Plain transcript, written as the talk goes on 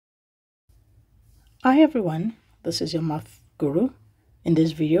Hi everyone, this is your math guru. In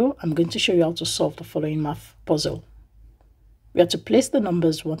this video, I'm going to show you how to solve the following math puzzle. We are to place the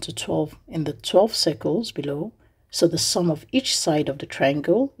numbers 1 to 12 in the 12 circles below, so the sum of each side of the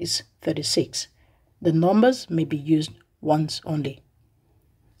triangle is 36. The numbers may be used once only.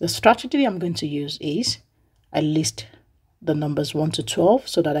 The strategy I'm going to use is I list the numbers 1 to 12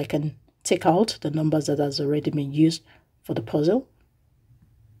 so that I can take out the numbers that has already been used for the puzzle.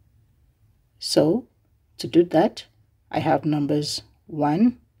 So to do that, I have numbers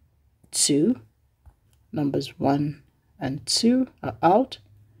 1, 2, numbers 1 and 2 are out.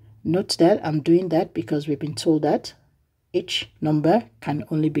 Note that I'm doing that because we've been told that each number can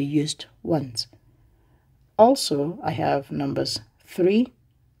only be used once. Also, I have numbers 3,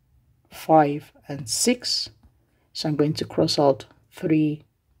 5 and 6. So I'm going to cross out 3,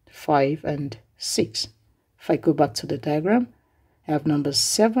 5 and 6. If I go back to the diagram, I have numbers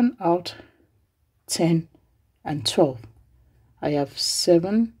 7 out, 10 and 12. I have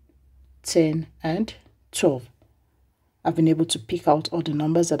 7, 10 and 12. I've been able to pick out all the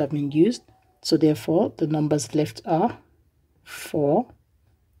numbers that have been used. So therefore, the numbers left are 4,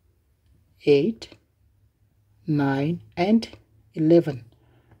 8, 9 and 11.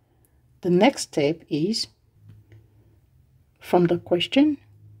 The next step is, from the question,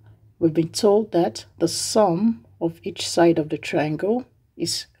 we've been told that the sum of each side of the triangle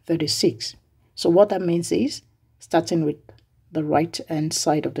is 36. So what that means is, starting with the right hand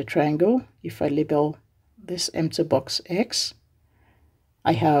side of the triangle, if I label this empty box X,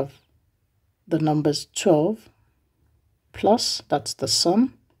 I have the numbers 12 plus, that's the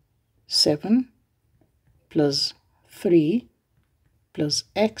sum, 7 plus 3 plus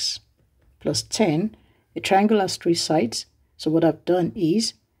X plus 10. A triangle has 3 sides, so what I've done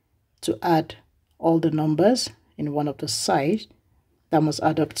is to add all the numbers in one of the sides. That must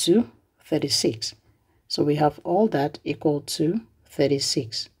add up to 36. So we have all that equal to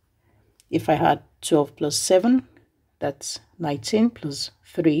 36. If I had 12 plus 7, that's 19 plus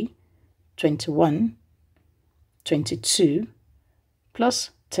 3, 21, 22 plus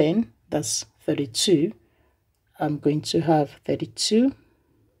 10, that's 32. I'm going to have 32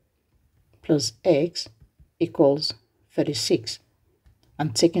 plus X equals 36.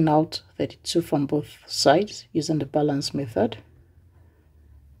 I'm taking out 32 from both sides using the balance method.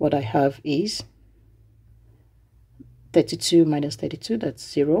 What I have is 32 minus 32, that's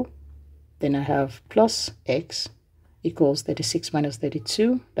 0. Then I have plus X equals 36 minus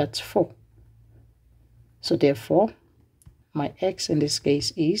 32, that's 4. So therefore, my X in this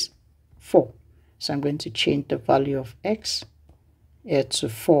case is 4. So I'm going to change the value of X here to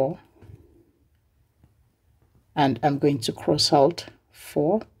 4. And I'm going to cross out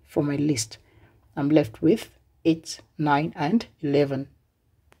 4 from my list. I'm left with 8, 9 and 11.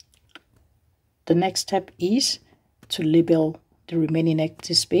 The next step is to label the remaining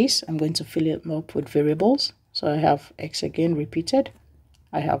empty space. I'm going to fill it up with variables. So I have X again repeated.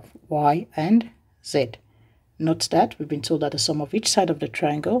 I have Y and Z. Note that we've been told that the sum of each side of the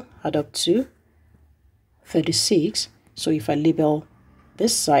triangle add up to 36. So if I label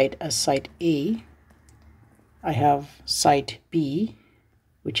this side as side A, I have side B,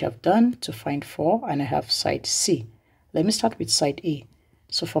 which I've done to find 4, and I have side C. Let me start with side A.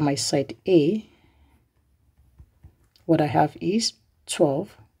 So for my side A, what I have is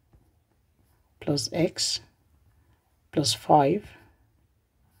 12 plus X plus 5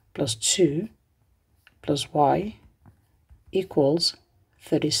 plus 2 plus Y equals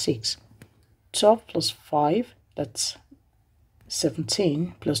 36. 12 plus 5, that's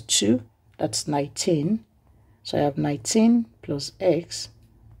 17, plus 2, that's 19. So I have 19 plus X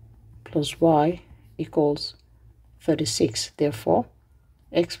plus Y equals 36. Therefore,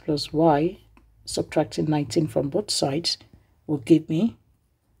 X plus Y, subtracting 19 from both sides, will give me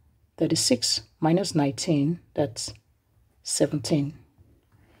 36 minus 19, that's 17.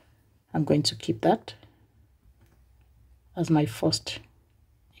 I'm going to keep that as my first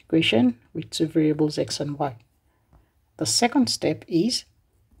equation with two variables X and Y. The second step is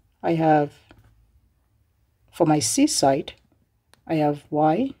I have, for my C side, I have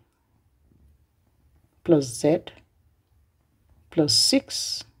Y plus Z plus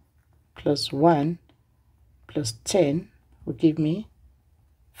 6 plus 1 plus 10 will give me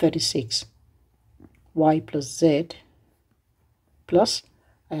 36. Y plus Z plus,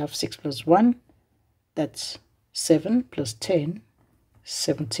 I have 6 plus 1, that's 7 plus 10,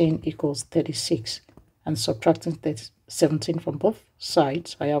 17 equals 36. And subtracting 17 from both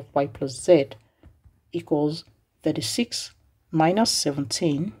sides, I have Y plus Z equals 36 minus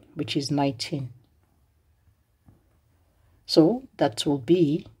 17, which is 19. So that will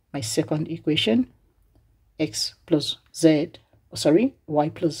be my second equation. x plus z, sorry, y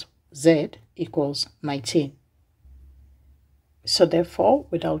plus z equals 19. So therefore,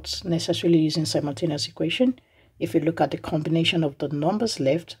 without necessarily using simultaneous equation, if you look at the combination of the numbers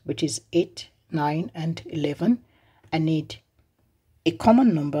left, which is 8, 9, and 11, I need a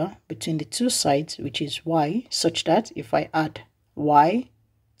common number between the two sides, which is y, such that if I add y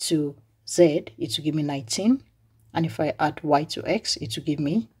to z, it will give me 19. And if I add y to x, it will give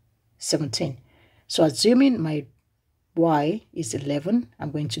me 17. So assuming my y is 11,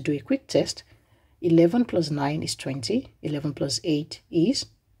 I'm going to do a quick test. 11 plus 9 is 20. 11 plus 8 is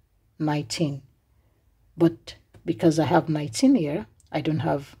 19. But because I have 19 here, I don't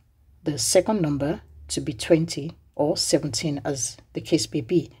have the second number to be 20 or 17 as the case may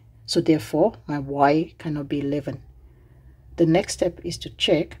be. So therefore, my y cannot be 11. The next step is to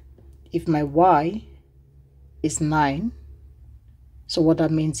check if my y is 9. So what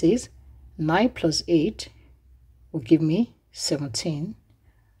that means is 9 plus 8 will give me 17.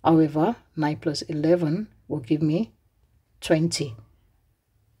 However, 9 plus 11 will give me 20.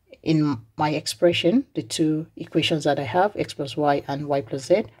 In my expression, the two equations that I have, x plus y and y plus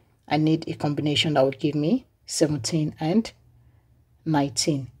z, I need a combination that would give me 17 and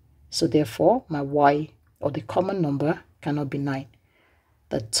 19. So therefore, my y, or the common number, cannot be 9.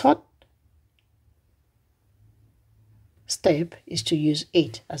 The third step is to use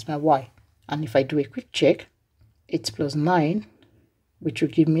 8 as my y. And if I do a quick check, 8 plus 9, which will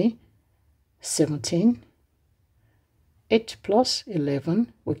give me 17. 8 plus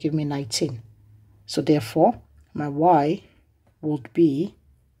 11 will give me 19. So therefore, my y would be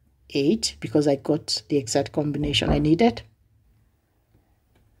 8 because I got the exact combination I needed.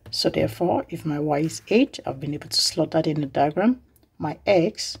 So therefore, if my y is 8, I've been able to slot that in the diagram. My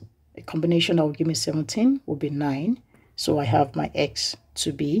x, a combination that will give me 17, will be 9. So I have my x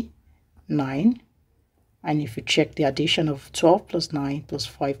to be 9. And if you check the addition of 12 plus 9 plus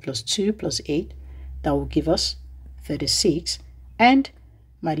 5 plus 2 plus 8, that will give us 36. And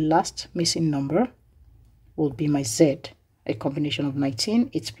my last missing number will be my z, a combination of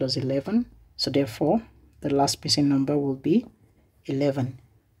 19, 8 plus 11. So therefore, the last missing number will be 11.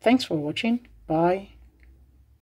 Thanks for watching. Bye.